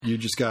You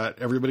just got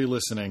everybody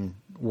listening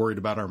worried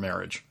about our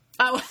marriage.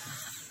 Oh,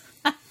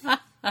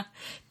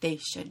 they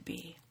should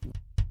be.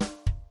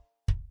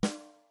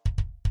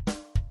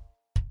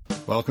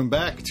 Welcome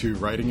back to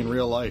Writing in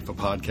Real Life, a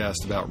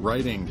podcast about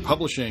writing,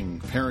 publishing,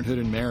 parenthood,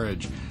 and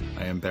marriage.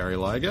 I am Barry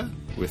Liga.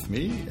 With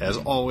me, as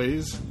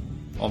always,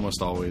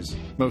 almost always,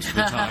 most of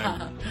the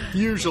time,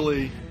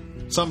 usually,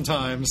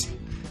 sometimes.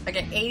 Like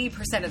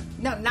 90%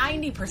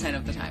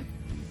 of the time.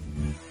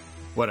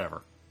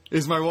 Whatever.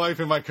 Is my wife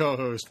and my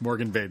co-host,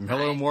 Morgan Baden.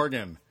 Hello, Hi.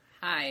 Morgan.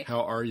 Hi.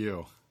 How are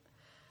you?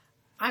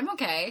 I'm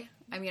okay.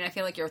 I mean, I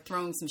feel like you're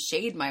throwing some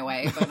shade my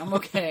way, but I'm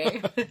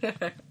okay.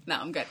 No,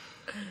 I'm good.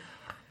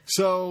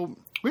 So,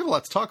 we have a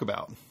lot to talk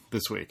about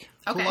this week.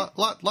 Okay. A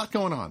lot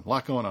going on.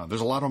 There's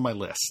a lot on my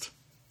list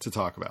to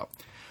talk about.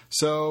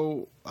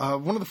 So,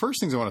 one of the first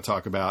things I want to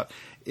talk about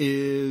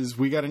is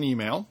we got an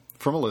email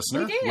from a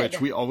listener, which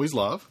we always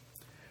love.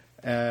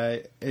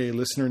 A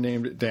listener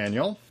named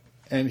Daniel.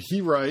 And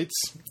he writes,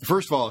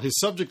 first of all, his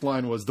subject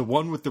line was the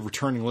one with the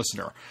returning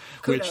listener.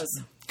 Kudos.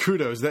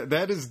 Kudos.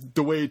 That is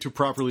the way to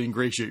properly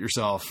ingratiate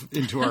yourself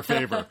into our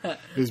favor,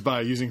 is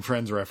by using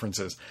friends'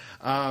 references.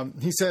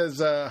 He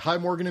says, hi,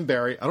 Morgan and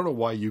Barry. I don't know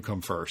why you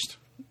come first.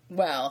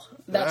 Well,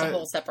 that's a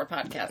whole separate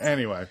podcast.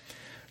 Anyway,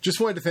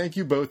 just wanted to thank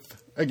you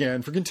both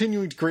again for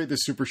continuing to create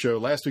this super show.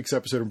 Last week's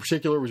episode in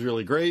particular was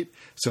really great,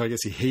 so I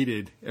guess he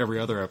hated every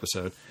other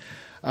episode.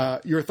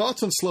 Your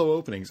thoughts on slow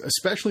openings,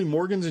 especially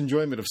Morgan's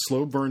enjoyment of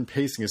slow burn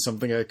pacing, is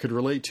something I could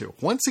relate to.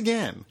 Once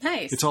again,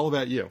 Nice. It's all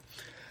about you.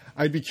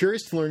 I'd be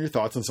curious to learn your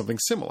thoughts on something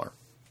similar.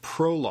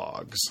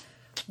 Prologues.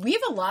 We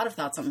have a lot of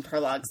thoughts on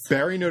prologues.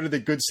 Barry noted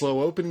that good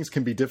slow openings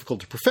can be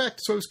difficult to perfect,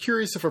 so I was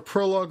curious if a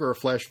prologue or a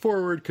flash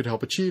forward could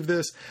help achieve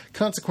this.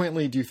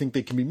 Consequently, do you think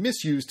they can be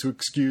misused to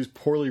excuse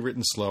poorly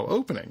written slow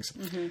openings?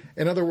 Mm-hmm.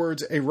 In other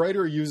words, a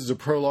writer uses a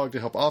prologue to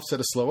help offset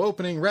a slow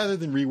opening rather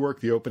than rework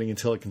the opening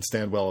until it can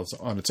stand well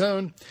on its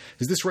own.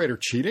 Is this writer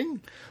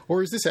cheating?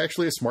 Or is this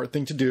actually a smart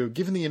thing to do,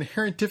 given the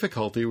inherent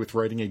difficulty with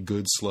writing a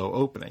good slow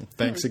opening?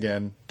 Thanks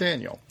again,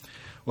 Daniel.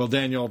 Well,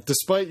 Daniel,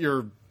 despite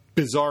your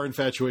bizarre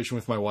infatuation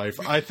with my wife,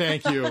 I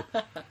thank you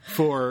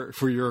for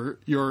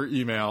your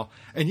email.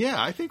 And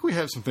yeah, I think we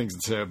have some things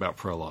to say about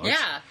prologues.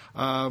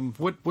 Yeah.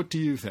 What do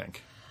you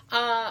think?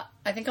 I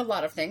think a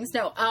lot of things.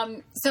 No.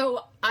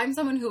 So I'm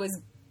someone who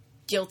is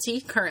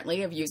guilty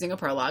currently of using a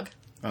prologue.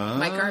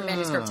 My current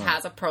manuscript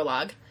has a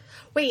prologue.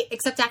 Wait,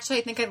 except actually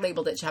I think I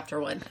labeled it chapter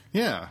 1.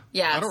 Yeah.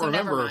 Yeah, I don't so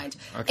remember. never mind.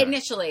 Okay.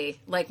 Initially,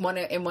 like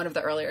in one of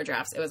the earlier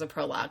drafts, it was a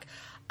prologue.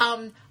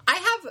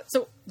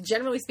 So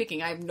generally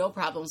speaking, I have no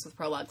problems with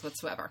prologues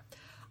whatsoever.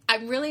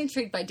 I'm really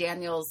intrigued by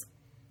Daniel's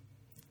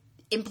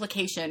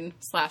implication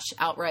 /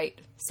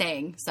 outright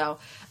saying, so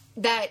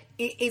that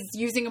is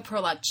using a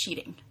prologue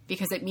cheating,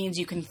 because it means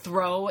you can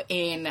throw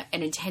in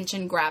an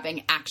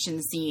attention-grabbing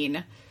action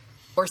scene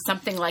or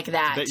something like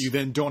that. That you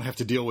then don't have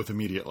to deal with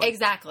immediately.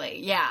 Exactly,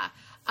 yeah.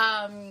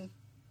 That's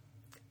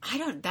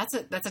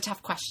a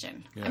tough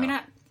question. Yeah. I mean,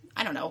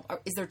 I don't know.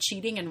 Is there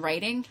cheating in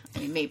writing? I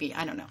mean, maybe.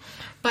 I don't know.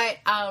 But,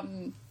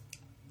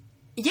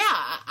 yeah,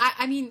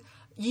 I mean,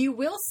 you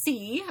will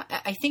see,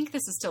 I think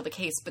this is still the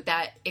case, but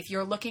that if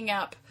you're looking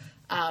up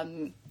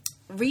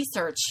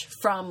research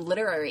from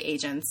literary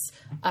agents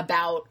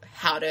about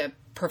how to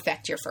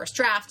perfect your first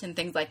draft and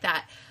things like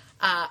that,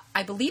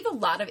 I believe a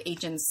lot of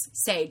agents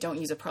say don't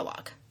use a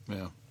prologue.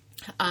 Yeah.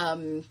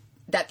 I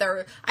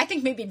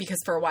think maybe because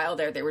for a while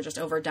there, they were just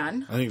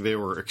overdone. I think they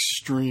were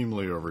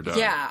extremely overdone.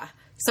 Yeah.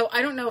 So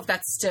I don't know if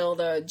that's still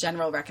the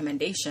general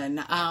recommendation.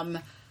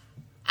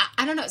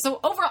 I don't know. So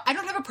overall, I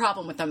don't have a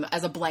problem with them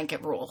as a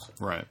blanket rule.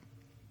 Right.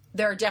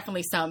 There are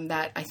definitely some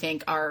that I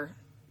think are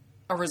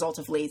a result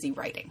of lazy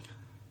writing.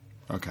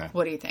 Okay.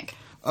 What do you think?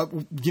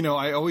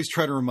 I always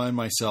try to remind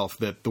myself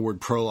that the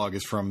word prologue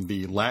is from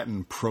the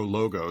Latin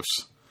prologos,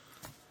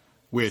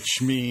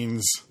 which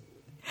means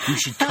you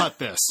should cut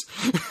this.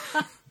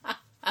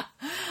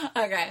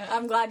 Okay.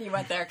 I'm glad you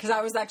went there, because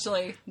I was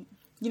actually,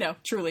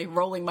 truly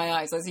rolling my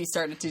eyes as you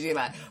started to do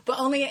that. But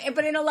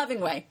in a loving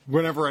way.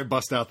 Whenever I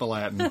bust out the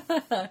Latin,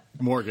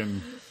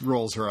 Morgan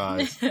rolls her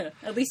eyes.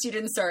 At least you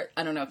didn't start,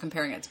 I don't know,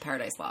 comparing it to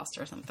Paradise Lost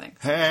or something.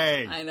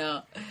 Hey! I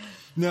know.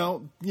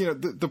 No,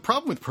 the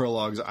problem with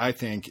prologues, I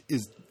think,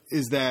 is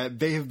that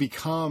they have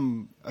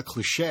become a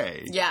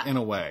cliche in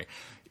a way.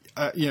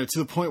 To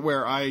the point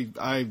where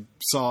I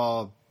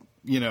saw,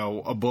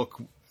 a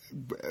book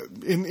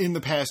in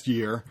the past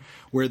year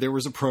where there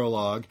was a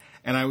prologue,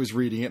 and I was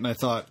reading it, and I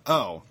thought,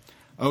 oh,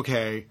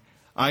 okay,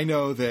 I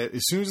know that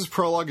as soon as this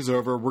prologue is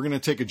over, we're going to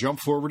take a jump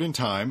forward in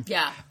time.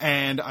 Yeah.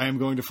 And I am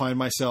going to find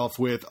myself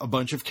with a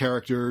bunch of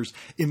characters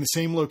in the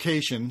same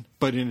location,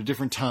 but in a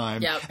different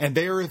time. Yep. And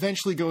they are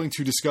eventually going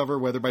to discover,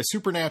 whether by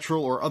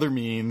supernatural or other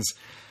means,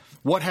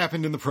 what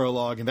happened in the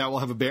prologue, and that will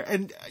have a bear.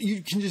 And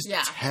you can just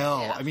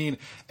tell. Yeah. I mean,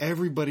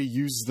 everybody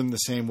uses them the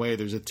same way.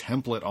 There's a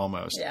template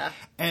almost. Yeah.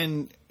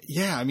 And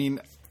yeah, I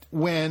mean,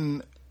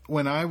 when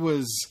I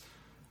was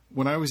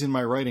in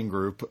my writing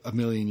group a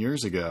million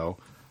years ago,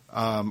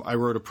 I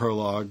wrote a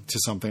prologue to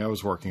something I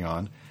was working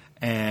on,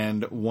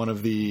 And one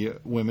of the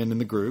women in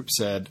the group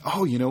said,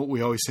 "Oh, you know what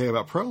we always say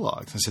about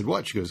prologues?" I said,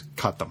 "What?" She goes,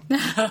 "Cut them."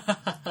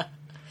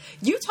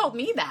 You told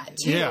me that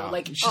too. Yeah.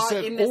 Like She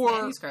said, in this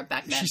manuscript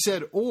back then. She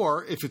said,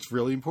 or if it's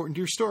really important to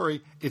your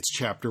story, it's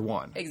chapter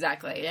 1.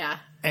 Exactly. Yeah.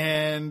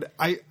 And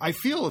I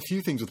feel a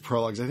few things with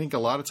prologues. I think a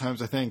lot of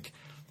times I think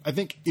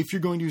if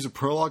you're going to use a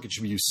prologue, it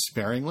should be used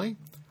sparingly.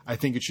 I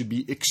think it should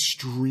be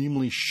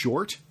extremely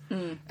short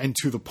and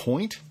to the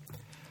point.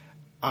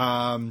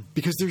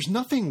 Because there's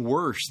nothing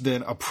worse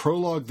than a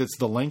prologue that's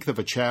the length of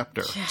a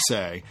chapter,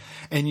 say,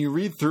 and you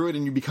read through it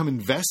and you become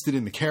invested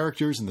in the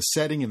characters and the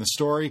setting and the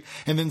story,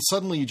 and then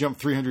suddenly you jump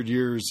 300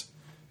 years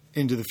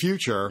into the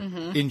future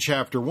in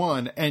chapter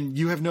 1, and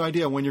you have no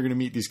idea when you're going to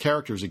meet these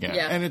characters again.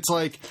 Yeah. And it's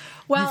like,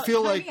 Well, you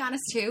feel can like... I be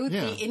honest too?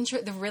 Yeah.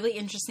 The really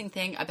interesting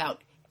thing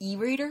about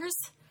e-readers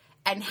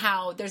and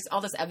how there's all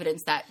this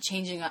evidence that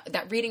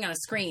that reading on a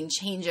screen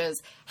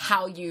changes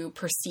how you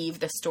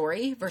perceive the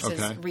story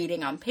versus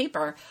reading on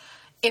paper.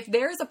 If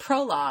there's a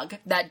prologue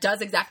that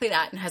does exactly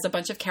that and has a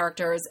bunch of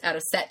characters at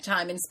a set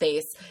time and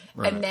space,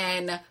 and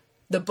then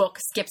the book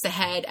skips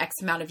ahead X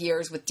amount of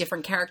years with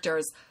different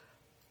characters,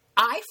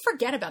 I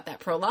forget about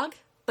that prologue.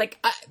 Like,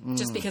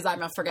 just because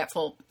I'm a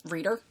forgetful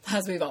reader,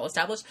 as we've all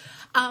established.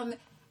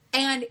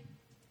 And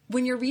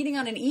when you're reading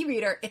on an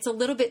e-reader, it's a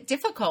little bit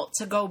difficult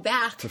to go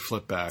back. To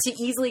flip back. To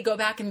easily go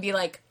back and be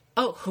like,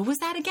 oh, who was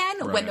that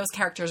again? When those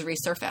characters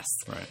resurface.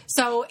 Right.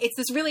 So it's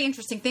this really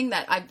interesting thing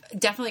that I've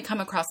definitely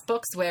come across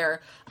books where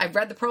I've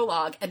read the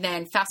prologue and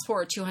then fast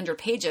forward 200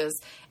 pages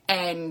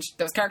and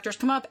those characters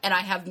come up and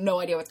I have no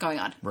idea what's going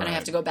on. And I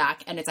have to go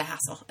back and it's a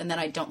hassle. And then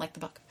I don't like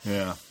the book.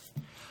 Yeah.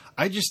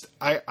 I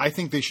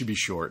think they should be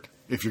short.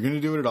 If you're going to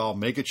do it at all,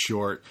 make it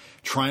short.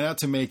 Try not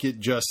to make it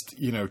just,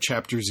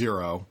 chapter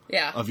 0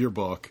 of your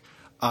book.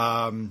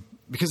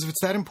 Because if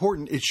it's that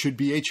important, it should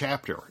be a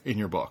chapter in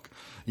your book.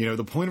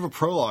 The point of a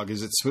prologue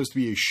is it's supposed to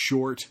be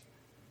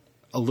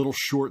a little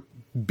short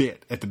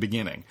bit at the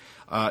beginning.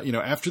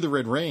 After the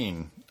Red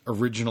Rain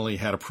originally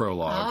had a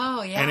prologue.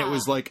 Oh, yeah. And it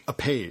was like a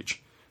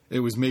page.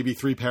 It was maybe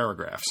 3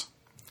 paragraphs.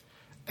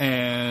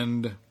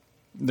 And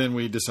then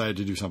we decided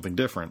to do something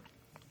different.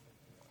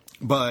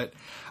 But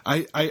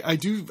I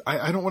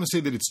don't want to say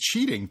that it's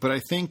cheating, but I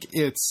think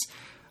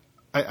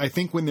I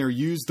think when they're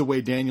used the way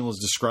Daniel is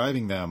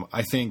describing them,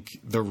 I think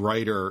the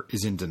writer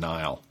is in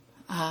denial.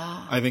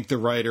 I think the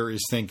writer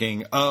is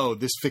thinking, oh,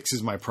 this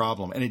fixes my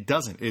problem. And it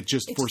doesn't. It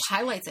just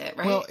highlights it,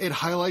 right? Well, it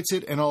highlights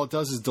it, and all it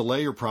does is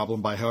delay your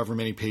problem by however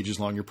many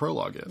pages long your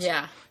prologue is.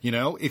 Yeah.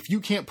 If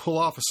you can't pull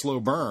off a slow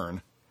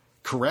burn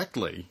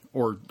correctly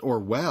or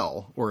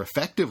well or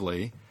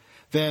effectively,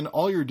 then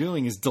all you're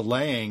doing is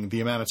delaying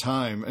the amount of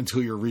time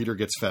until your reader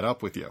gets fed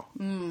up with you.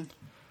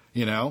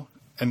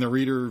 And the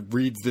reader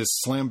reads this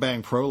slam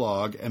bang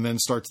prologue and then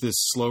starts this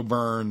slow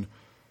burn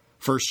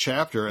first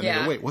chapter and they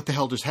go, wait, what the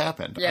hell just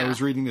happened? I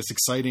was reading this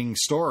exciting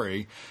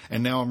story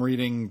and now I'm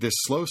reading this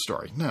slow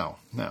story. No.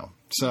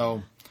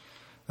 So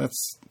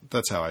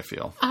that's how I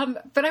feel.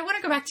 But I want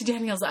to go back to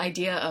Daniel's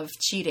idea of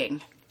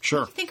cheating.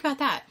 Sure. What do you think about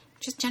that?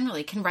 Just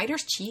generally, can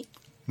writers cheat?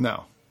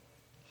 No.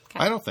 Okay.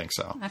 I don't think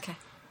so. Okay.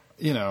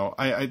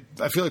 I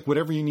feel like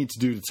whatever you need to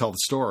do to tell the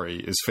story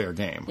is fair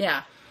game.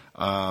 Yeah.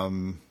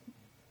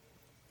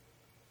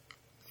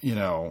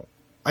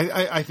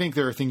 I think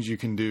there are things you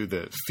can do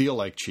that feel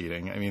like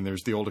cheating. I mean,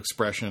 there's the old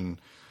expression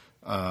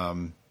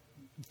to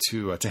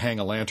hang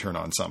a lantern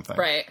on something.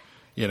 Right.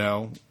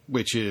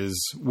 Which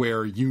is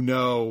where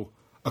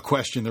a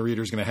question the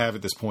reader's going to have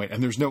at this point,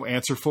 and there's no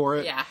answer for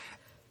it. Yeah.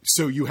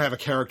 So you have a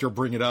character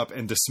bring it up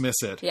and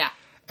dismiss it. Yeah.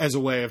 As a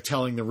way of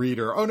telling the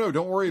reader, oh no,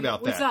 don't worry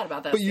about that. We thought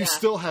about this, but you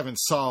still haven't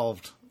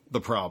solved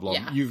the problem.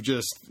 Yeah. You've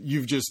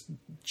just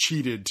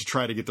cheated to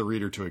try to get the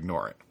reader to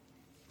ignore it.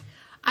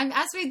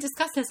 As we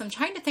discuss this, I'm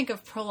trying to think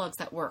of prologues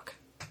that work.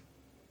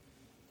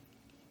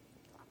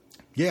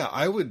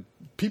 Yeah,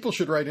 people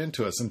should write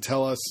into us and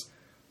tell us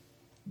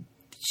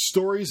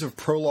stories of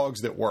prologues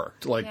that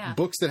worked, like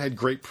books that had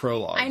great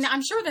prologues.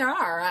 I'm sure there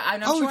are.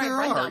 I'm sure I've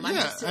read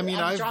them.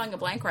 Yeah. I'm drawing a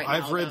blank right now.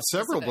 I've read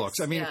several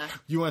books. I mean,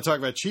 you want to talk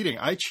about cheating?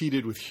 I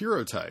cheated with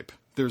Herotype.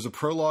 There's a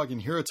prologue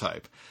in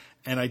Herotype,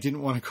 and I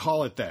didn't want to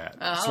call it that.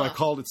 So I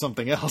called it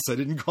something else. I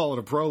didn't call it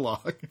a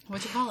prologue.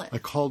 What'd you call it? I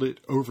called it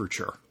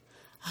Overture.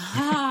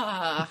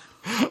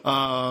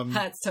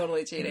 That's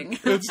totally cheating.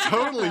 It's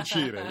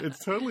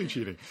totally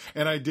cheating.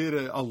 And I did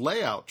a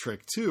layout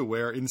trick too,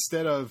 where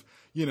instead of,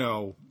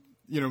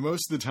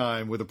 most of the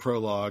time with a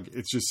prologue,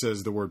 it just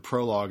says the word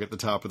prologue at the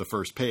top of the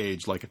first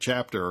page, like a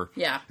chapter.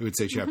 Yeah. It would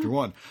say chapter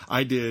 1.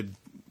 I did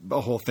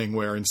a whole thing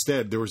where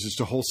instead there was just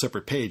a whole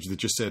separate page that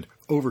just said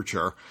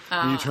Overture.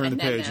 And you turn the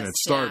page and it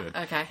started.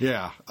 Yeah. Okay.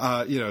 Yeah.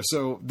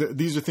 So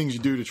these are things you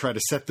do to try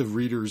to set the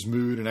reader's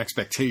mood and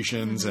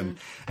expectations and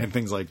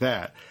things like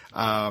that.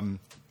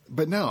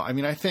 But no, I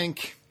mean, I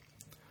think,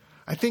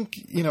 a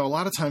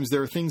lot of times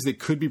there are things that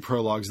could be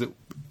prologues that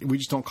we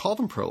just don't call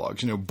them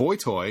prologues. Boy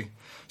Toy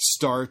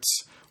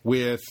starts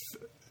with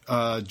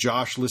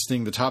Josh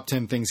listing the top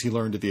 10 things he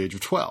learned at the age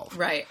of 12.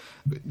 Right.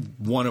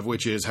 One of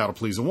which is how to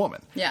please a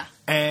woman. Yeah.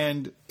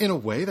 And in a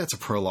way, that's a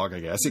prologue, I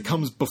guess. It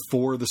comes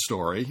before the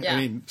story. Yeah. I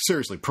mean,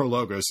 seriously,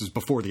 prologos is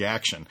before the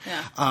action.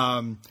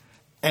 Yeah.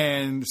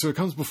 And so it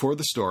comes before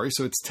the story,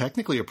 so it's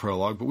technically a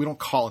prologue, but we don't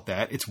call it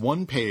that. It's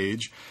one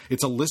page,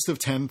 it's a list of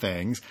 10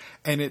 things,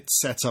 and it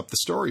sets up the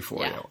story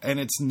for you. And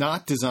it's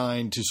not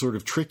designed to sort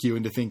of trick you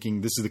into thinking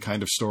this is the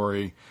kind of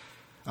story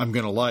I'm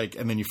going to like,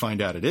 and then you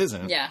find out it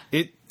isn't. Yeah.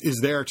 It is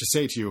there to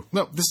say to you,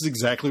 no, this is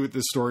exactly what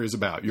this story is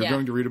about. You're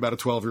going to read about a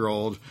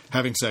 12-year-old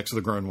having sex with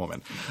a grown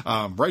woman.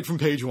 Right from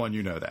page one,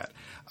 you know that.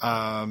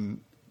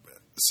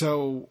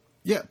 So,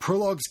 yeah,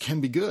 prologues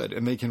can be good,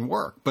 and they can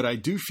work, but I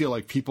do feel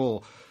like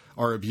people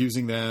are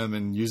abusing them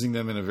and using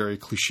them in a very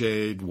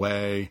cliched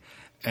way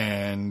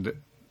and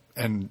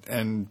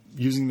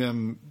using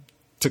them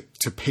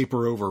to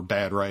paper over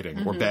bad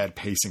writing or bad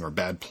pacing or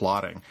bad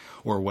plotting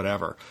or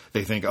whatever.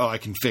 They think, oh, I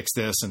can fix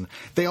this. And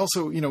they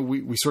also,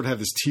 we sort of have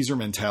this teaser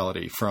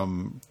mentality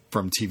from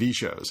TV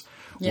shows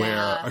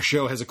where a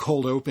show has a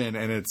cold open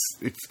and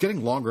it's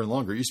getting longer and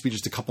longer. It used to be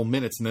just a couple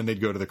minutes and then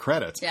they'd go to the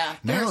credits. Yeah.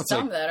 Now it's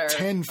like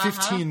 10,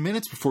 15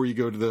 minutes before you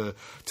go to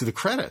the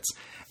credits.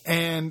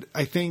 And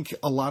I think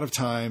a lot of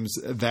times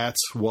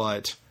that's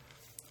what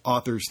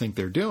authors think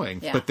they're doing,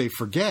 but they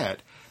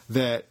forget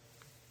that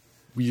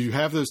you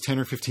have those 10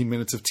 or 15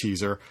 minutes of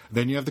teaser,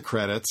 then you have the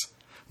credits,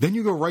 then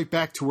you go right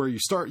back to where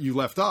you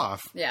left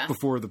off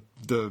before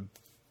the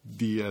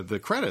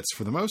credits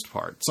for the most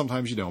part.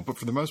 Sometimes you don't, but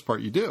for the most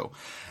part you do.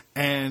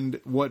 And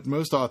what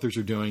most authors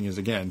are doing is,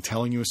 again,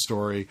 telling you a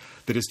story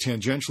that is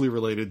tangentially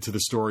related to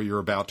the story you're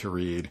about to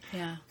read.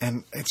 Yeah.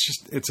 And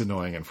it's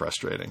annoying and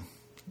frustrating.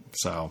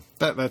 So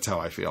that's how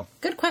I feel.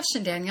 Good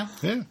question, Daniel.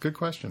 Yeah, good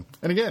question.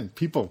 And again,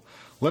 people,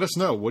 let us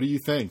know. What do you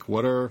think?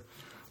 What are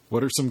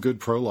some good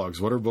prologues?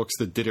 What are books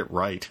that did it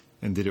right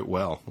and did it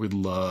well? We'd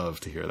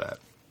love to hear that.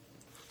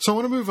 So I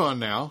want to move on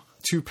now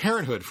to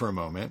Parenthood for a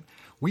moment.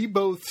 We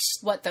both...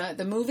 What,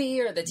 the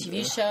movie or the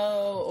TV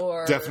show?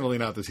 Or Definitely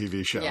not the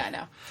TV show. Yeah, I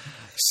know.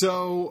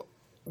 So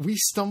we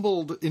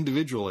stumbled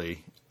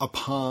individually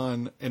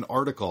upon an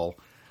article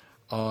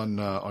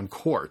on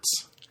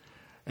Quartz.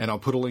 And I'll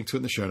put a link to it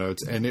in the show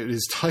notes. And it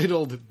is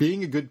titled,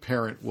 Being a Good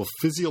Parent Will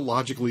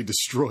Physiologically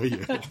Destroy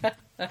You.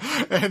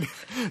 And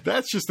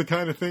that's just the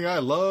kind of thing I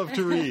love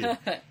to read.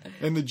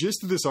 And the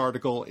gist of this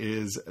article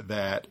is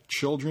that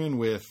children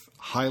with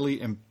highly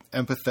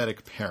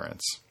empathetic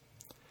parents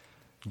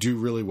do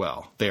really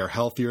well. They are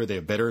healthier, they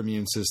have better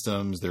immune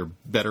systems, they're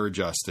better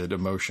adjusted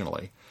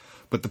emotionally.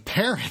 But the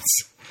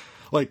parents...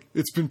 Like,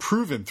 it's been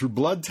proven through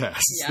blood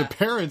tests. Yeah. The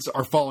parents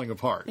are falling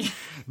apart.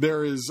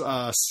 There is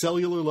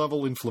cellular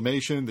level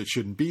inflammation that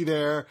shouldn't be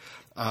there,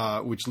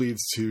 which leads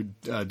to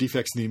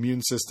defects in the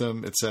immune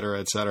system, et cetera,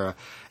 et cetera.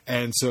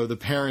 And so the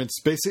parents,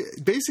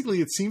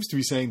 basically it seems to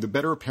be saying the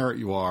better a parent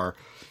you are,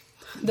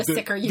 the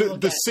sicker you will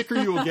get. The sicker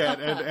you will get,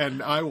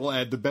 and I will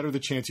add, the better the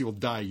chance you will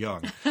die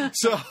young.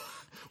 So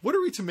what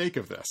are we to make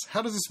of this?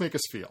 How does this make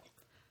us feel?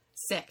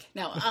 Sick.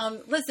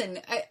 No, listen,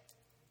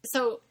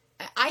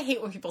 I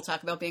hate when people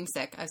talk about being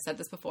sick. I've said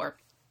this before.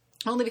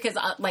 Only because,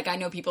 I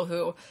know people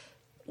who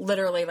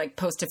literally,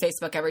 post to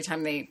Facebook every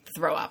time they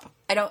throw up.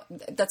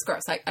 That's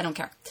gross. I don't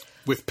care.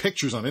 With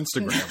pictures on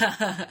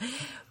Instagram.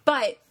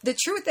 But the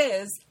truth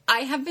is, I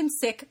have been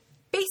sick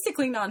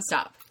basically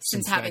nonstop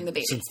since having the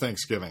baby. Since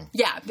Thanksgiving.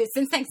 Yeah,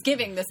 since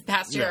Thanksgiving this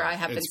past year, I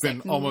have been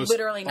sick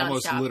literally nonstop.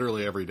 Almost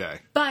literally every day.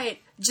 But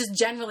just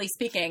generally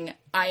speaking,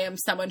 I am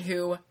someone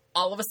who...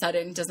 all of a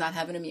sudden does not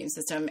have an immune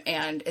system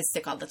and is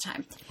sick all the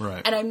time.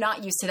 Right. And I'm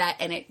not used to that.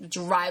 And it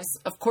drives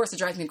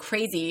me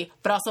crazy,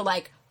 but also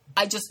I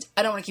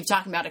don't want to keep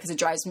talking about it because it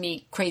drives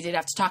me crazy to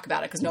have to talk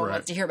about it because no one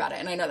wants to hear about it.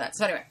 And I know that.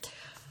 So anyway,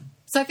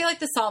 I feel like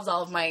this solves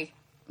all of my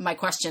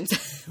questions,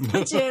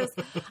 which is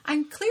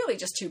I'm clearly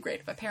just too great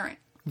of a parent.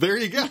 There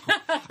you go.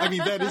 I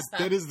mean, that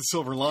is the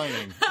silver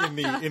lining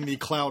in the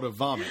cloud of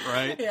vomit,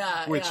 right?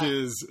 Yeah. Which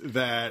is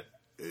that,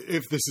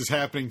 if this is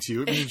happening to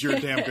you, it means you're a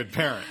damn good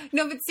parent.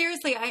 No, but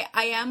seriously,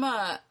 I am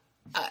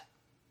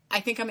I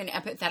think I'm an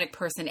empathetic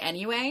person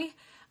anyway.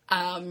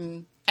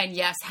 And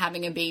yes,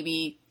 having a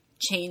baby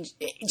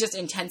just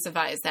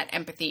intensifies that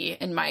empathy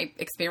in my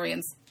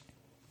experience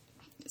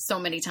so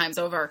many times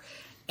over.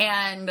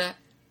 And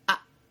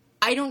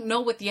I don't know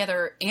what the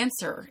other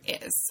answer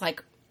is,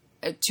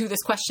 to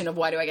this question of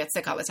why do I get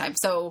sick all the time?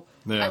 So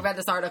I read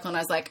this article and I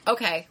was like,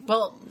 okay,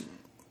 well...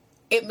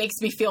 it makes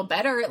me feel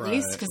better at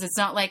least because it's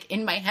not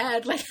in my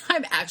head.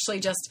 I'm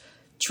actually just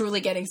truly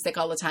getting sick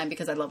all the time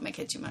because I love my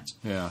kid too much.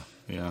 Yeah,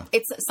 yeah.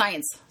 It's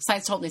science.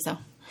 Science told me so.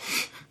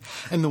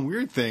 And the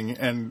weird thing,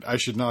 and I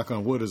should knock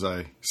on wood as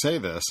I say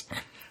this,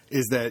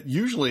 is that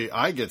usually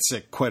I get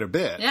sick quite a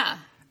bit. Yeah.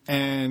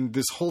 And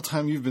this whole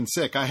time you've been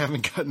sick, I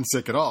haven't gotten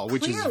sick at all,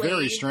 which is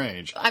very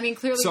strange. I mean,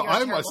 clearly you're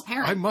a terrible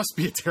parent. I must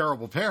be a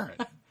terrible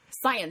parent.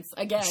 Science,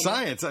 again.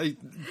 Science. I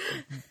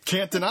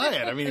can't deny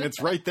it. I mean,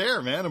 it's right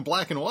there, man, in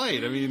black and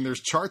white. I mean,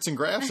 there's charts and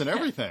graphs and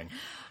everything.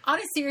 On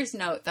a serious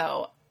note,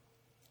 though,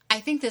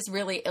 I think this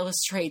really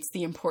illustrates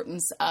the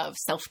importance of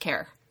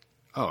self-care.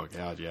 Oh,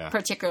 God, yeah.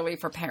 Particularly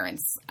for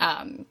parents,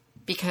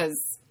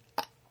 because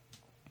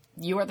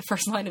you are the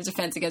first line of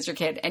defense against your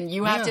kid, and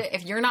you have to,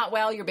 if you're not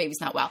well, your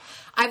baby's not well.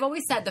 I've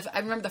always said, I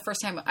remember the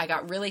first time I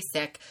got really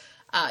sick,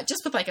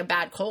 just with like a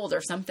bad cold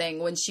or something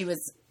when she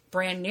was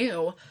brand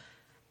new.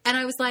 And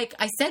I was like,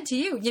 I said to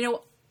you, you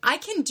know, I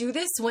can do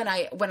this when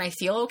I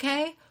feel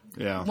okay.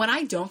 Yeah. When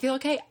I don't feel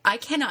okay, I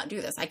cannot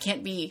do this. I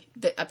can't be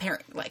a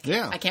parent. Like,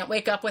 I can't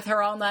wake up with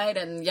her all night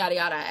and yada,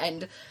 yada.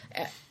 And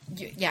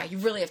you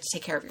really have to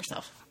take care of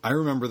yourself. I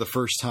remember the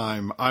first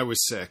time I was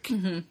sick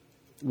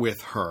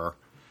with her,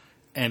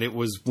 and it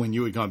was when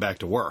you had gone back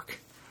to work.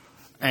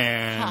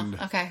 And,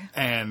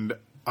 and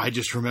I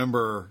just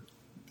remember,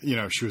 you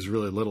know, she was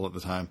really little at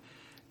the time.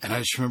 And I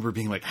just remember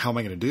being like, how am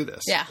I going to do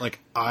this? Yeah. Like,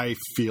 I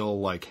feel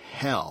like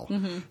hell.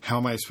 How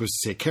am I supposed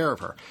to take care of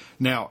her?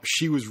 Now,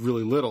 she was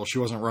really little. She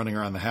wasn't running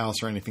around the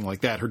house or anything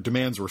like that. Her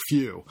demands were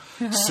few.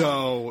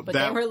 So but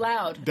they were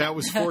loud. That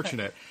was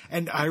fortunate.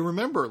 And I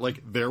remember,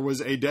 like, there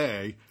was a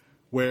day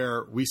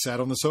where we sat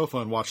on the sofa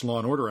and watched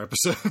Law & Order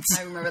episodes.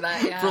 I remember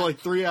that, yeah. For like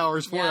 3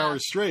 hours, 4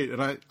 hours straight.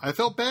 And I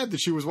felt bad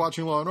that she was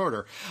watching Law &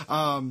 Order.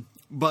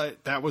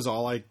 But that was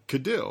all I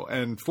could do.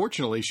 And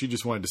fortunately, she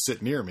just wanted to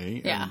sit near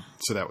me. And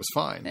so that was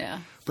fine.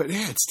 Yeah. But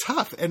yeah, it's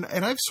tough. And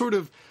I've sort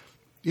of,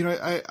 you know,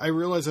 I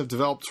realize I've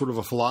developed sort of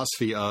a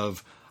philosophy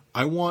of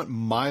I want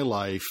my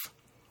life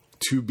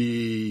to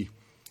be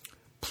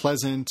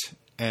pleasant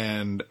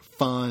and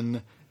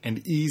fun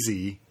and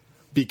easy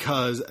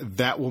because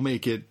that will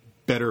make it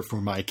better for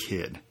my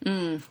kid.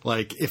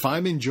 Like if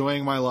I'm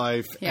enjoying my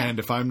life and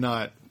if I'm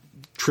not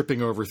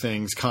tripping over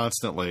things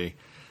constantly,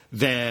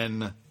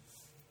 then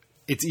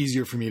it's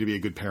easier for me to be a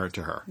good parent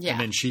to her. Yeah.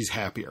 And then she's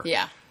happier.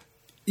 Yeah.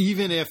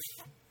 Even if,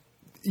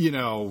 you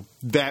know,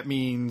 that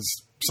means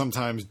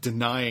sometimes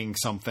denying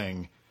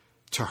something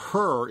to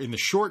her in the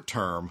short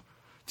term.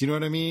 Do you know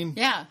what I mean?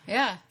 Yeah.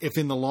 Yeah. If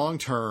in the long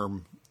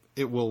term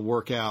it will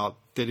work out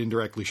that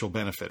indirectly she'll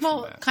benefit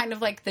from that. Kind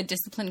of like the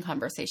discipline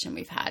conversation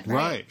we've had, right?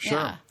 Right.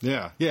 Sure.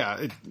 Yeah.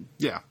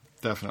 Yeah,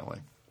 definitely.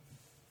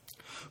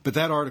 But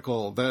that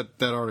article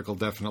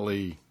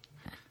definitely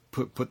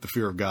put the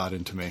fear of God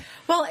into me.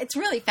 Well, it's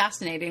really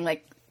fascinating,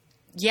 like,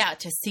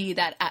 to see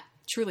that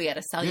truly at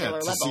a cellular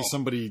level. To see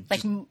somebody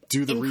like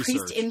do the increased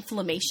research.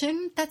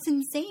 Inflammation, that's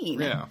insane.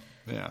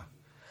 Yeah.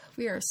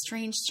 We are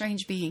strange,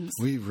 strange beings.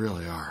 We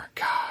really are.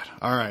 God.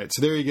 All right.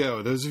 So there you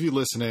go. Those of you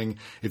listening,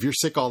 if you're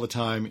sick all the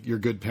time, you're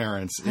good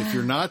parents. If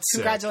you're not sick.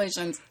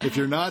 Congratulations. If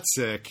you're not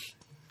sick.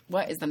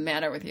 What is the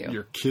matter with you?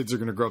 Your kids are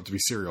going to grow up to be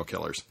serial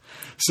killers.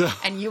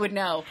 And you would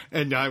know.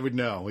 And I would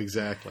know.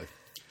 Exactly.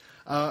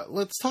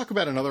 Let's talk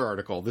about another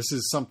article. This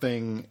is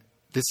something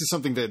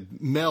that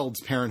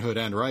melds parenthood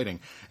and writing.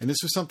 And this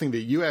was something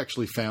that you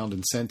actually found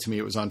and sent to me.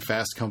 It was on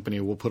Fast Company.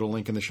 We'll put a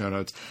link in the show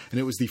notes. And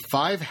it was the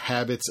 5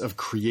 Habits of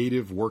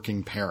Creative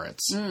Working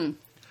Parents.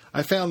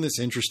 I found this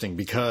interesting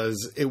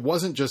because it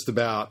wasn't just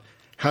about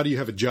how do you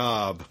have a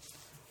job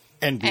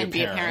and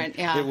be a parent.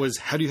 It was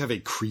how do you have a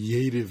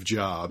creative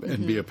job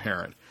and be a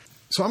parent.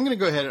 So I'm going to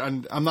go ahead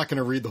and I'm not going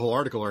to read the whole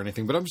article or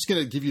anything, but I'm just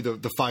going to give you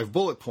the 5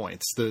 bullet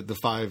points, the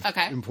 5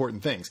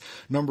 important things.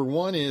 Number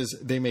 1 is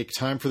they make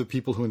time for the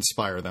people who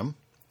inspire them.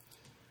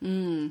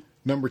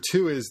 Number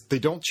 2 is they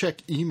don't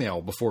check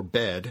email before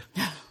bed.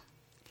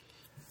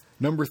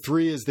 Number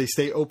 3 is they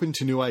stay open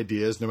to new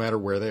ideas no matter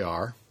where they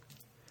are.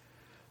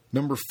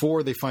 Number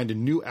 4, they find a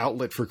new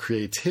outlet for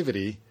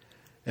creativity.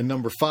 And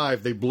number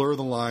 5, they blur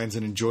the lines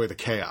and enjoy the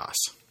chaos.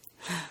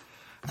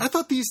 I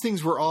thought these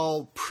things were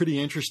all pretty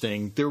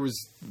interesting. There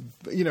was,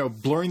 you know,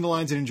 blurring the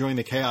lines and enjoying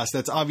the chaos.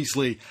 That's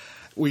obviously,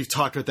 we've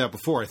talked about that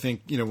before. I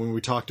think, you know, when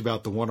we talked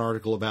about the one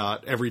article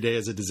about every day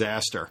is a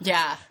disaster.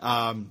 Yeah.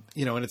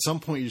 You know, and at some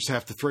point you just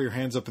have to throw your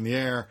hands up in the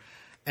air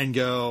and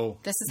go,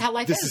 this is how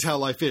life is. This is how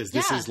life is.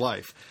 This is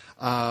life.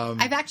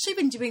 I've actually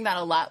been doing that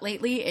a lot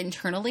lately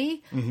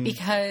internally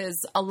because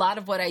a lot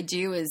of what I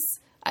do is,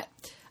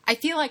 I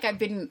feel like I've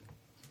been,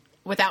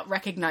 without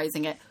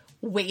recognizing it,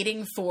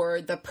 waiting for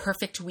the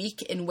perfect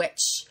week in which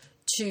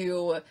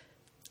to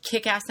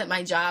kick ass at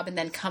my job and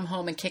then come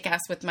home and kick ass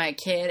with my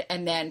kid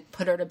and then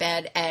put her to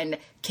bed and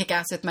kick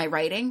ass with my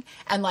writing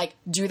and like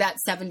do that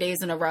 7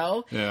 days in a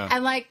row. Yeah.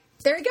 And like,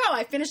 there you go.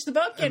 I finished the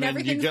book and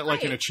everything's you get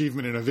like an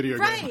achievement in a video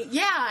game. Right.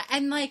 Yeah.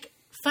 And like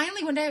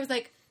finally one day I was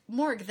like,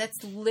 Morg,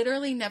 that's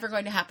literally never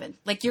going to happen.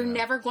 Like you're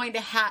never going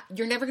to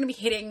you're never going to be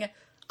hitting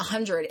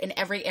 100 in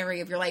every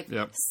area of your life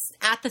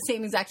at the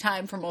same exact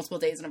time for multiple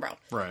days in a row.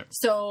 Right.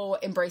 So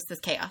embrace this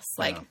chaos.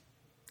 Like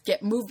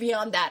move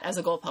beyond that as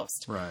a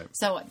goalpost. Right.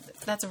 So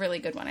that's a really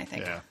good one, I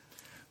think. Yeah.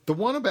 The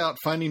one about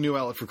finding new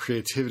outlet for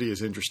creativity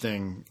is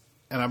interesting.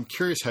 And I'm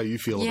curious how you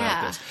feel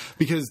about this.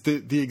 Because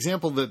the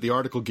example that the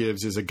article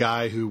gives is a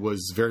guy who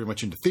was very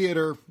much into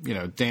theater, you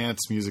know,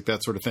 dance, music,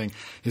 that sort of thing.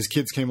 His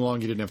kids came along.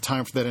 He didn't have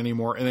time for that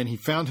anymore. And then he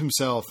found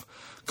himself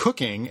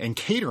cooking and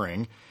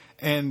catering.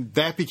 And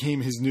that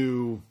became his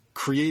new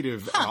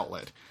creative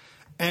outlet.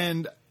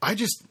 And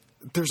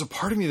there's a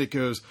part of me that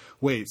goes,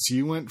 wait, so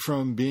you went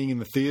from being in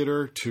the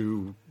theater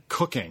to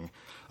cooking.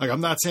 Like, I'm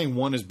not saying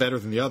one is better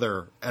than the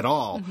other at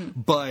all,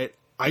 but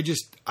I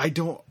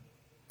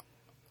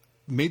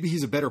maybe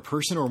he's a better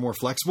person or a more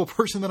flexible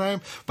person than I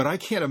am, but I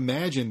can't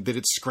imagine that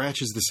it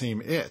scratches the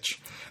same itch.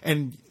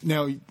 And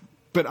now,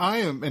 but I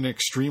am an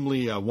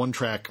extremely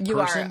one-track person. You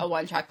are a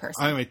one-track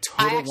person. I'm a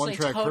total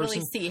one-track person. I actually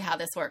totally see how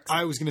this works.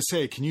 I was going to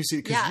say, can you see?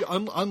 Because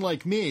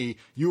unlike me,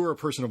 you are a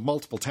person of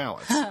multiple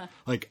talents.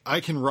 Like, I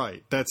can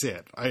write. That's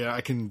it.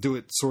 I can do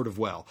it sort of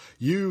well.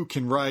 You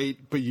can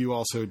write, but you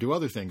also do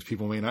other things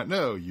people may not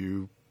know.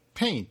 You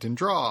paint and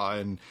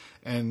draw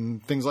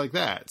and things like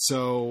that.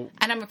 So,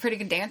 and I'm a pretty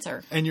good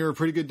dancer. And you're a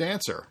pretty good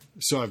dancer,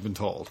 so I've been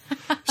told.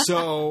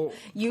 So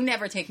you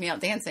never take me out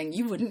dancing.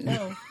 You wouldn't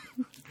know.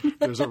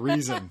 There's a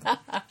reason.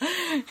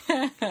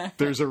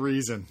 There's a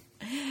reason.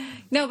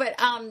 No, but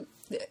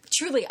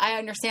truly, I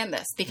understand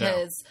this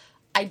because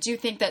I do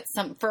think that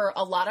for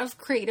a lot of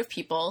creative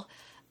people,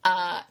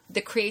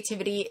 the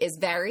creativity is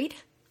varied,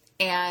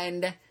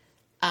 and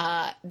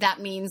that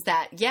means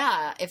that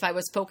if I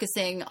was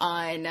focusing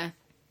on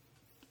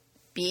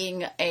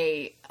being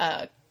a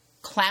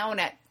clown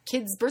at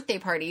kids' birthday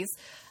parties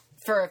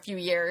for a few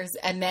years,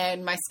 and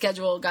then my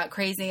schedule got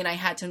crazy and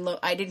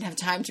I didn't have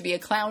time to be a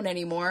clown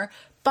anymore,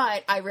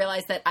 but I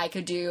realized that I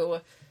could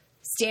do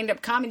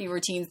stand-up comedy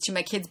routines to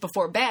my kids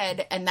before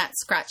bed, and that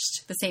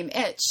scratched the same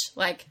itch.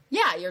 Like,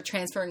 you're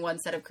transferring one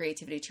set of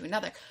creativity to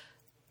another.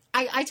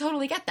 I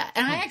totally get that.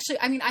 And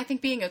I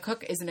think being a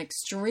cook is an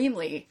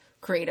extremely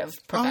creative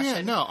profession. Oh,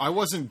 yeah, no, I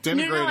wasn't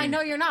denigrating. No, I know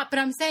you're not, but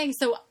I'm saying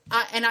so,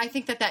 and I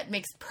think that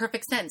makes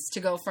perfect sense to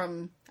go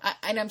from,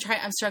 and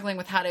I'm struggling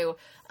with how to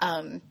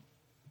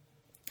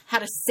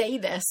say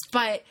this,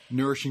 but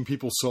nourishing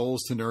people's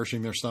souls to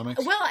nourishing their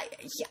stomachs. Well,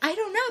 I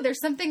don't know.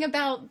 There's something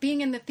about being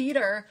in the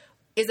theater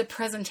is a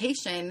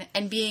presentation,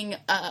 and being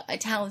a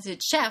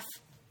talented chef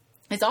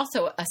is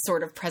also a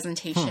sort of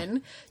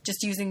presentation,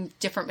 just using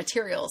different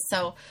materials.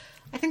 So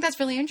I think that's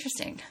really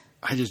interesting.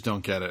 I just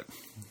don't get it.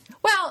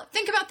 Well,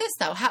 think about this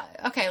though.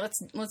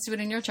 Let's do it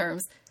in your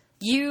terms.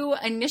 You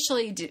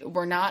initially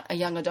were not a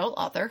young adult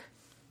author.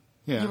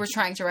 Yeah. You were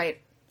trying to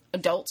write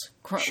adult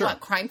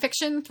crime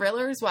fiction,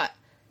 thrillers, what?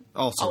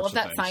 All of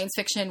that things. Science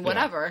fiction,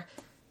 whatever.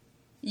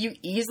 Yeah. You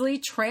easily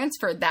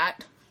transferred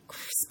that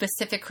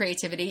specific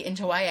creativity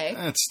into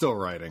YA. It's still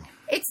writing.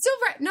 It's still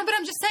right. No, but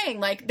I'm just saying,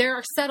 like, there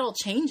are subtle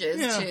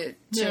changes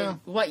to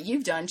what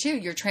you've done too.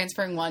 You're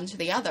transferring one to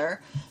the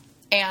other,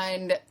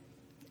 and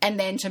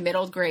then to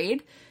middle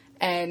grade,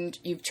 and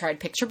you've tried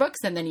picture books,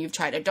 and then you've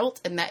tried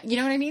adult, and that, you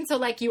know what I mean? So,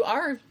 like, you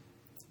are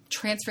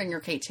transferring your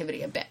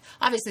creativity a bit.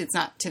 Obviously, it's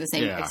not to the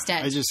same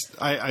extent.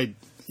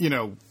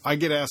 I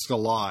get asked a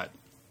lot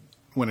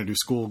when I do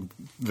school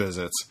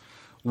visits,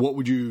 what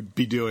would you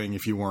be doing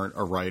if you weren't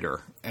a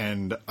writer?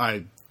 And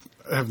I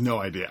have no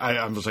idea.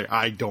 I'm just like,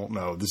 I don't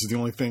know. This is the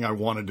only thing I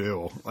want to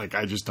do. Like,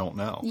 I just don't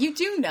know. You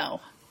do know.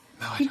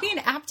 No, You'd be an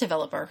app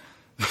developer.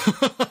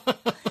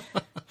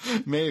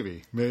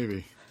 Maybe.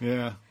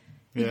 Yeah.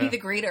 You'd be the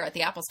greeter at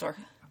the Apple Store.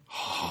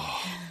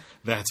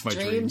 That's my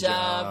dream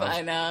job.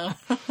 I know.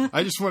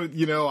 I just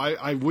wanted,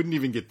 I wouldn't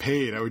even get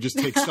paid. I would just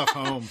take stuff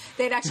home.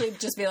 They'd actually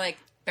just be like,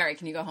 Barry,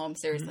 can you go home?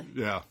 Seriously.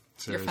 Yeah,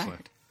 seriously. You're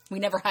fired. We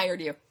never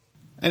hired you.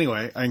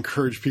 Anyway, I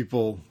encourage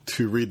people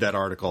to read that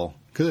article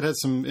because it has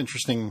some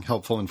interesting,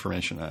 helpful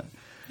information in it.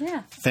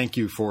 Yeah. Thank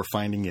you for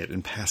finding it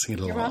and passing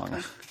it You're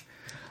along.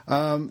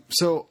 Welcome.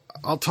 So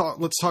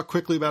let's talk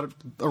quickly about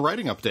a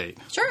writing update.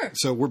 Sure.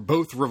 So we're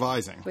both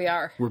revising. We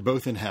are. We're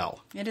both in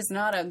hell. It is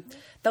not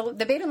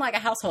the Bait and Like a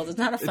household is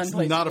not a fun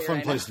place. It's not to a fun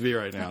right place now. to be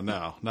right now.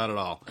 No, not at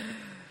all.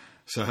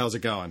 So how's it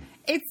going?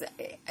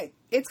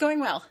 It's going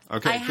well.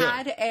 Okay, I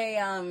good.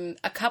 had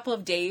a couple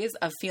of days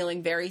of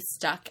feeling very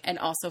stuck, and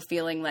also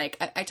feeling like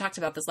I talked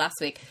about this last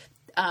week.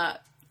 I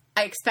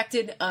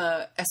expected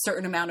a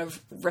certain amount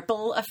of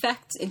ripple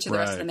effect into the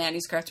rest of the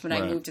manuscript when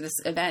I moved to this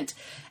event,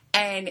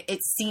 and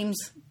it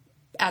seems,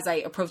 as I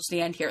approach the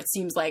end here, it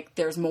seems like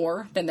there's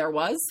more than there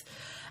was.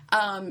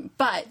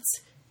 But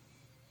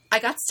I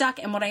got stuck,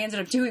 and what I ended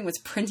up doing was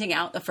printing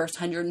out the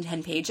first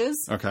 110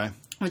 pages. Okay.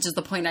 Which is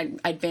the point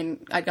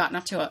I'd gotten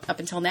up to up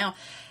until now,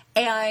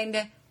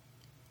 and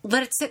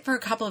let it sit for a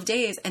couple of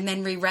days, and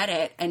then reread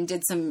it and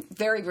did some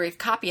very brief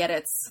copy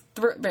edits,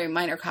 very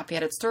minor copy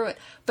edits through it,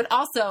 but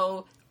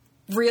also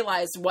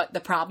realized what the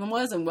problem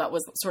was and what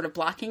was sort of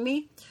blocking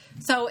me.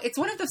 So it's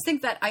one of those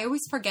things that I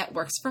always forget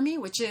works for me,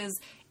 which is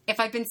if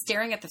I've been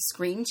staring at the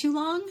screen too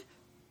long,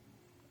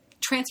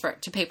 transfer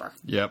it to paper.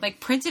 Yep.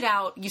 Like, print it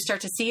out. You start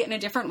to see it in a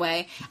different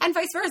way, and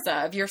vice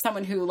versa. If you're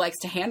someone who likes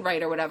to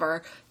handwrite or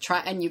whatever,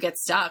 and you get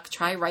stuck,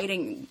 try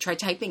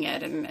typing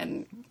it,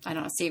 and I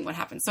don't know, seeing what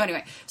happens. So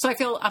anyway, I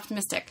feel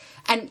optimistic,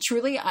 and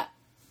truly,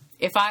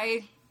 if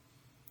I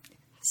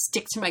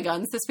stick to my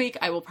guns this week,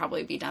 I will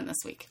probably be done this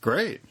week.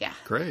 Great. Yeah.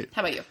 Great.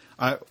 How about you?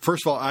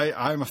 First of all,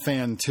 I'm a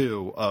fan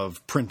too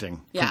of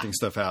printing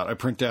stuff out. I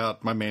print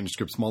out my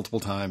manuscripts multiple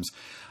times.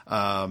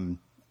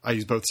 I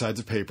use both sides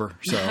of paper,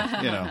 so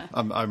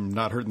I'm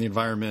not hurting the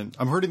environment.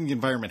 I'm hurting the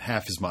environment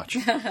half as much.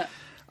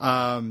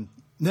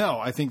 No,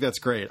 I think that's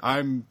great.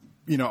 I'm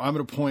at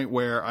a point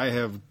where I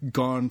have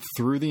gone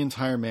through the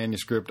entire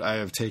manuscript. I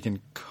have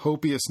taken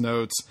copious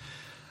notes,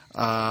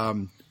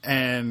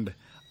 and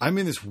I'm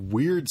in this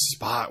weird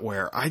spot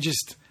where I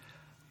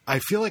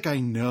feel like I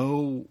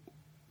know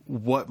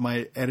what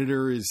my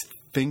editor is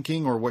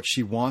thinking or what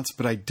she wants,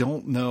 but I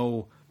don't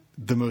know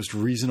the most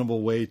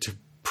reasonable way to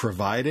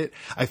provide it.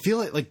 I feel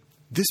like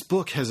this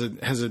book has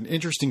an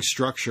interesting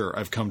structure.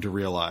 I've come to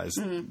realize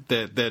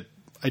that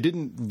I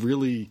didn't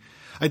really.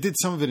 I did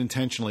some of it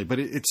intentionally, but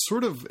it's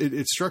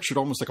structured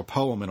almost like a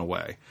poem in a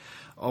way,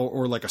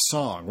 or like a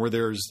song where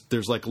there's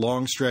like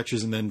long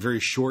stretches and then very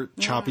short,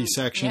 choppy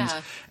sections,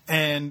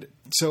 and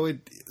so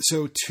it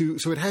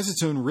has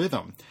its own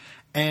rhythm.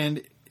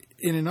 And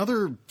in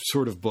another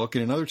sort of book,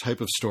 in another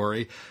type of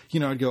story,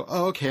 I'd go,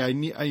 oh, okay,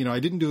 I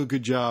didn't do a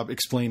good job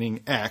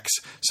explaining X,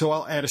 so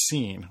I'll add a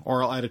scene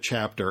or I'll add a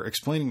chapter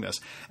explaining this,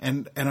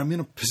 and I'm in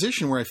a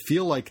position where I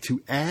feel like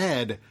to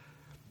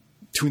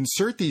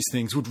insert these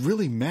things would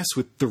really mess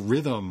with the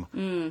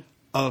rhythm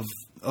of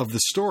the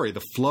story, the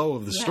flow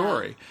of the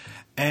story.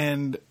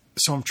 And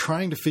so I'm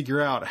trying to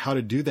figure out how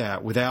to do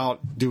that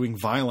without doing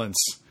violence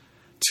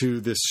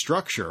to this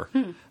structure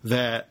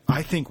that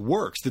I think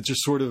works, that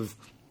just sort of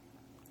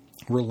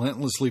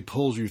relentlessly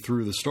pulls you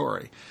through the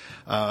story.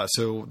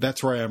 So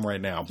that's where I am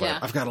right now.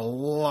 But I've got a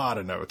lot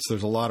of notes.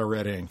 There's a lot of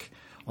red ink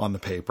on the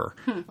paper.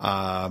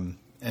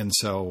 And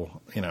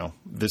so,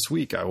 this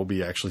week I will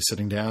be actually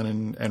sitting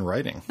down and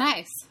writing.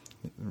 Nice.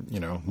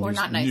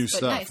 New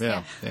stuff.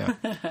 Nice, yeah.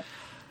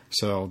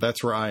 So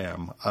that's where I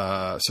am.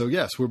 So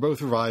yes, we're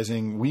both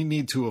revising. We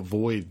need to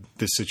avoid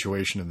this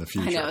situation in the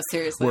future. I know,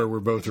 seriously. Where we're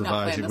both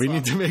revising. We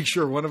need to make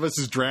sure one of us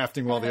is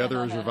drafting while the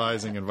other is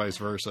revising and vice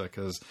versa,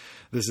 because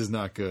this is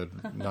not good.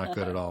 Not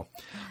good at all.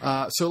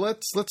 So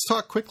let's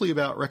talk quickly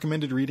about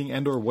recommended reading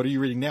and or what are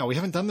you reading now? We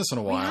haven't done this in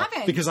a while. We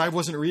haven't. Because I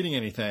wasn't reading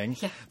anything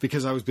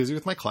because I was busy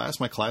with my class.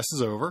 My class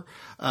is over.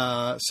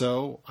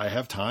 So I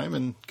have time.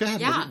 And go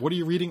ahead. Yeah. What are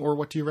you reading or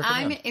what do you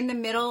recommend? I'm in the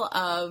middle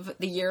of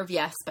The Year of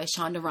Yes by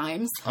Shonda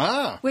Rhimes.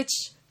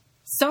 Which,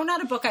 so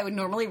not a book I would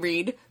normally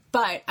read,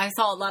 but I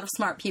saw a lot of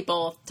smart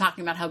people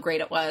talking about how great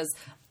it was.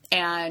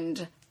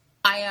 And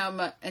I am,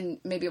 and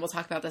maybe we'll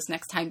talk about this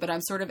next time, but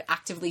I'm sort of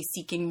actively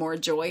seeking more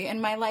joy in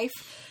my life.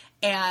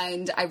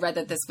 And I read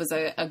that this was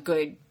a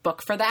good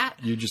book for that.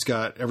 You just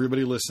got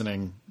everybody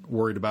listening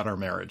worried about our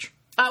marriage.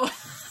 Oh,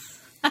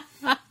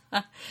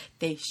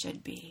 they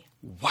should be.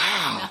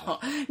 Wow.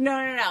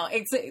 No.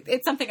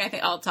 It's something I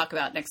think I'll talk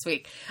about next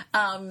week.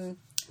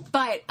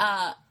 But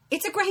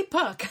it's a great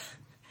book.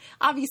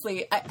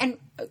 Obviously, and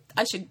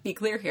I should be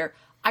clear here,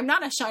 I'm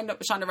not a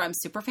Shonda Rhimes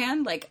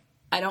superfan. Like,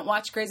 I don't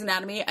watch Grey's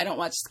Anatomy. I don't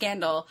watch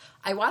Scandal.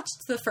 I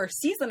watched the first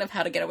season of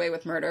How to Get Away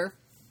with Murder.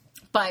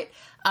 But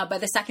by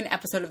the second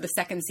episode of the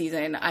second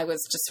season, I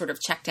was just sort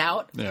of checked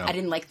out. Yeah. I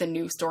didn't like the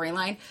new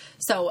storyline.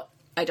 So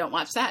I don't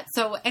watch that.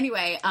 So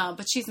anyway,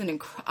 but she's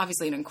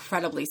obviously an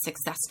incredibly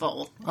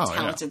successful,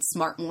 talented,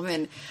 smart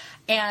woman.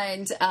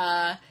 And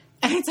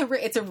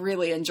it's a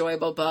really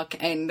enjoyable book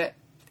and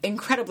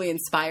incredibly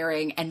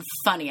inspiring and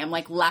funny. I'm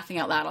like laughing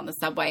out loud on the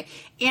subway.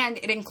 And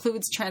it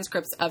includes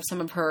transcripts of some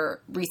of her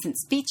recent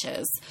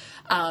speeches,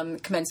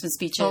 commencement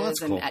speeches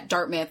cool. and at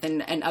Dartmouth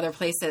and other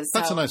places.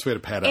 That's a nice way to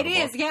pad out it a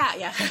is, book.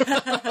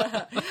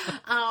 yeah.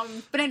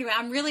 But anyway,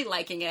 I'm really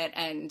liking it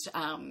and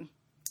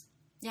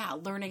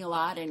learning a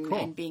lot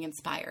and being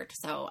inspired.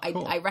 So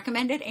I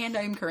recommend it and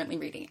I'm currently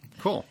reading it.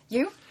 Cool.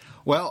 You?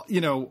 Well,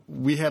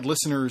 we had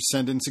listeners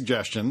send in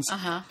suggestions,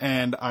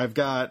 and I've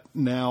got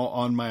now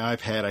on my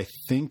iPad, I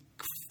think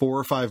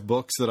 4 or 5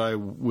 books that I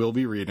will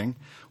be reading,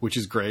 which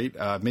is great.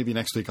 Maybe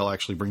next week I'll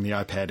actually bring the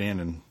iPad in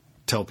and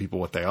tell people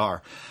what they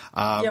are.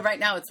 Right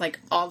now it's like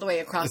all the way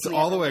across. It's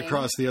all the way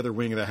across the other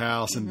wing of the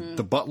house, and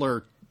the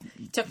butler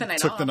took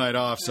the night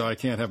off, so I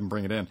can't have him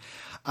bring it in.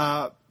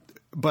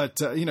 But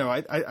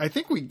I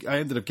think I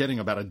ended up getting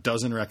about a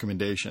dozen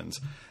recommendations,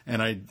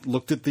 and I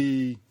looked at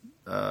the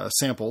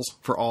samples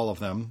for all of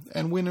them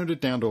and winnowed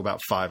it down to about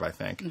 5, I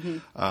think,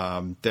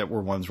 that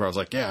were ones where I was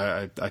like,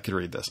 I could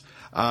read this.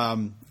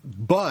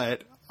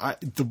 But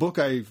the book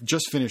I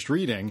just finished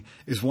reading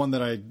is one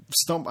that I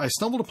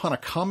stumbled upon a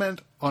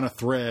comment on a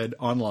thread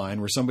online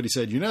where somebody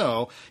said,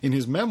 in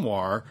his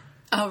memoir,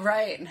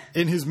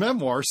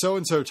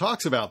 so-and-so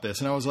talks about this.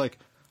 And I was like,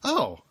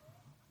 oh,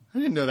 I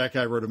didn't know that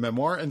guy wrote a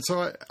memoir. And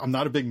so I'm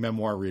not a big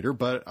memoir reader,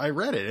 but I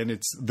read it. And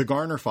it's The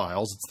Garner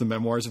Files. It's the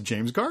memoirs of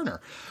James Garner,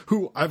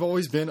 who I've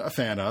always been a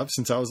fan of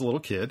since I was a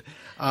little kid.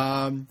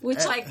 Which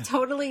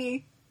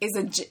totally is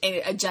a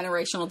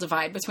generational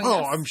divide between us.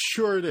 Oh, I'm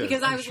sure it is.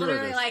 Because I was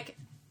literally like,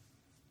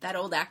 that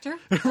old actor?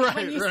 Right,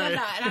 when you said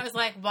that. And I was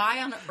like,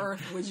 why on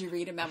earth would you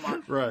read a memoir?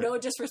 Right. No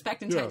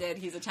disrespect intended.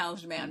 Yeah. He's a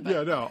talented man. But.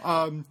 Yeah,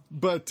 no.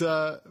 But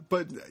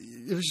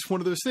it was just one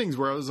of those things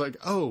where I was like,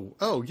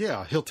 oh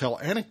yeah, he'll tell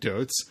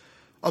anecdotes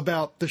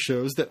about the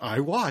shows that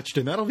I watched,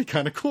 and that'll be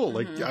kind of cool.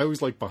 Like, I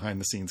always like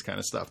behind the scenes kind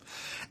of stuff.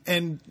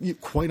 And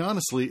quite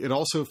honestly, it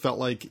also felt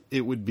like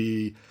it would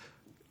be,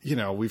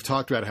 we've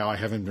talked about how I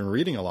haven't been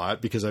reading a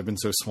lot because I've been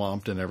so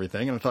swamped and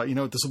everything. And I thought,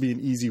 this will be an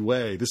easy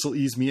way. This will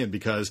ease me in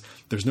because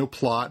there's no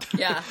plot.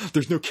 Yeah.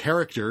 There's no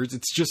characters.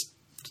 It's just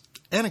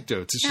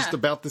anecdotes. It's just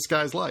about this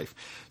guy's life.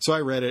 So I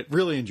read it,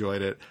 really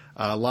enjoyed it.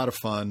 A lot of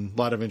fun, a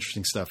lot of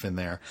interesting stuff in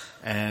there.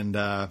 And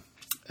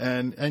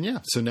yeah,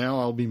 so now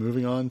I'll be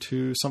moving on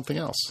to something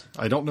else.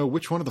 I don't know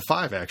which one of the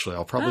 5, actually.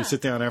 I'll probably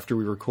sit down after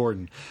we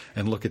record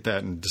and look at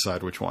that and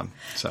decide which one.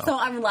 So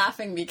I'm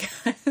laughing because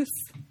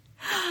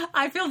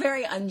I feel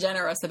very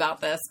ungenerous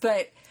about this,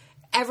 but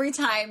every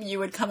time you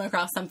would come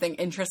across something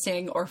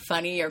interesting or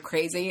funny or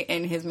crazy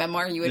in his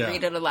memoir, you would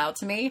read it aloud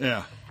to me.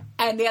 Yeah.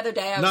 And the other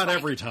day I was Not like,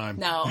 every time.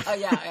 No. Oh,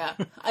 yeah.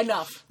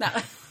 Enough. No.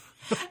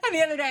 And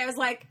the other day I was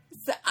like,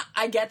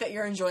 I get that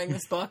you're enjoying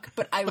this book,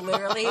 but I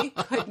literally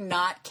could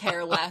not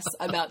care less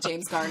about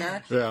James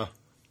Garner. Yeah.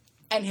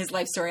 And his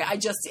life story.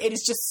 It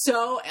is just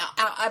so,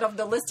 out of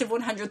the list of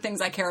 100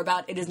 things I care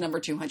about, it is number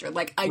 200.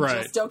 Like, I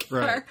just don't care.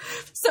 Right.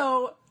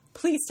 So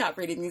please stop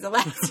reading these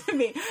aloud to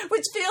me,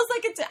 which feels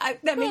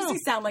like that makes me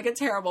sound like a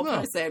terrible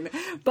person.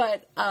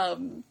 But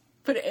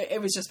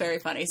it was just very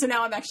funny. So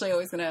now I'm actually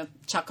always going to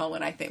chuckle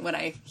when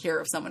I hear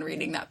of someone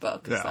reading that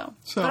book. Yeah.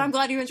 So, but I'm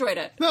glad you enjoyed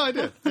it. No, I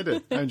did.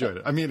 I enjoyed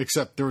it. I mean,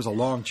 except there was a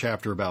long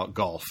chapter about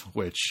golf,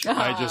 which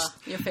I just,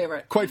 your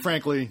favorite, quite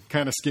frankly,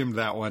 kind of skimmed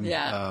that one.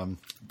 Yeah.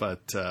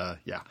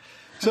 Yeah.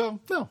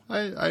 So no,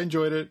 I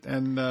enjoyed it,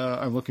 and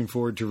I'm looking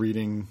forward to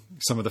reading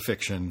some of the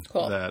fiction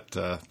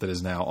that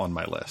is now on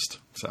my list.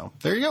 So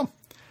there you go.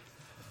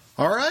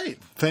 All right.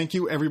 Thank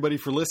you, everybody,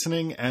 for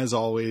listening. As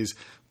always,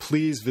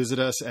 please visit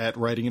us at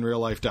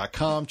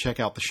writinginreallife.com. Check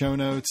out the show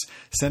notes.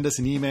 Send us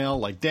an email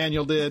like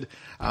Daniel did.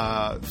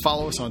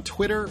 Follow us on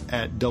Twitter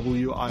at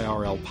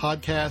WIRL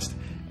Podcast.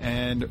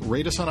 And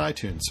rate us on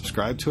iTunes.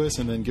 Subscribe to us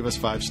and then give us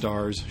 5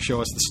 stars. Show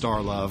us the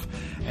star love.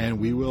 And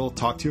we will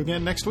talk to you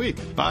again next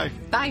week. Bye.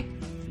 Bye.